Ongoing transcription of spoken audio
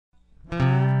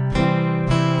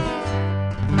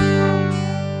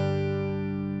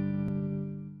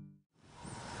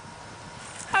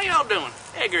doing?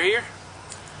 Edgar here.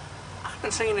 I've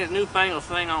been seeing this newfangled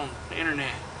thing on the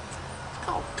internet. It's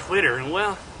called Twitter, and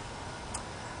well,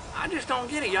 I just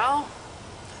don't get it, y'all.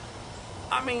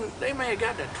 I mean, they may have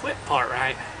got the twit part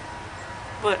right,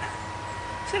 but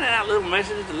sending out little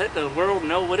messages to let the world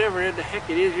know whatever the heck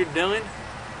it is you're doing,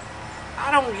 I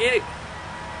don't get it.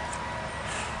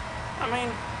 I mean,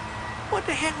 what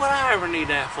the heck would I ever need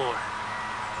that for?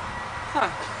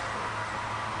 Huh.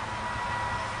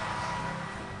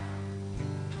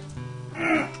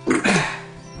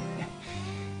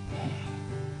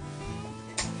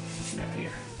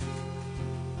 Here.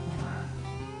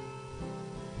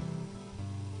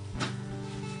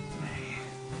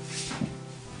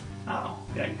 Oh,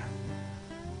 there you go.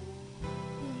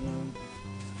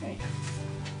 There you go.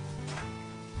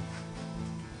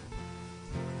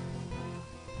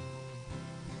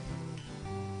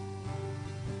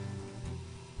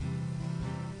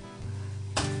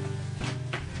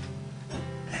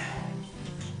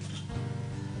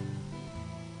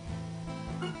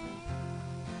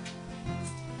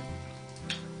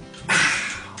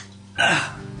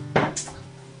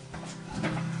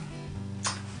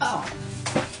 Oh.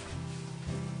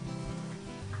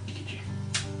 Look at you.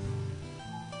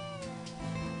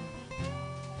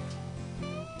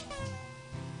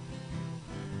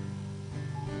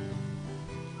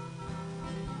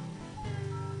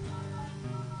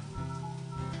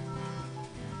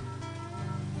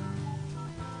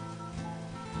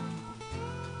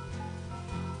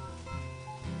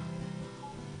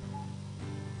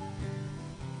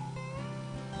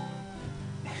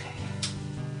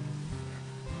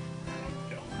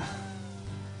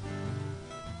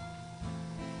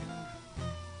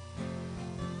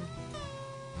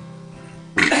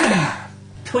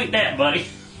 Tweet that, buddy.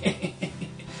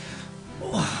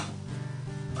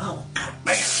 Oh, God,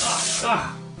 man.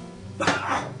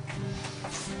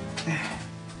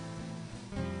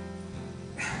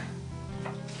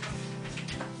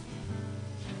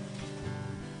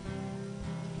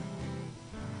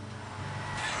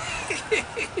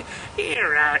 Yeah,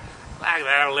 right. Like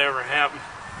that'll ever happen.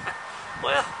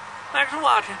 Well, thanks for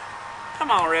watching.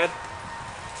 Come on, Red.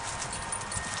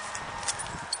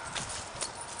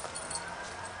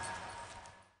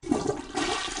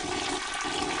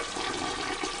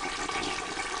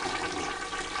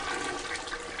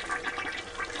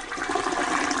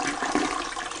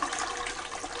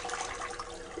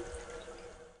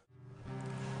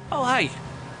 Oh, hey, in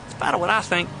spite of what I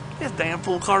think, this damn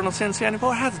fool Cardinal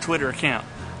 1074 has a Twitter account.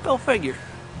 Go figure.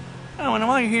 Oh, and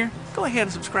while you're here, go ahead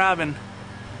and subscribe and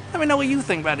let me know what you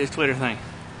think about this Twitter thing.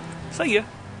 See ya.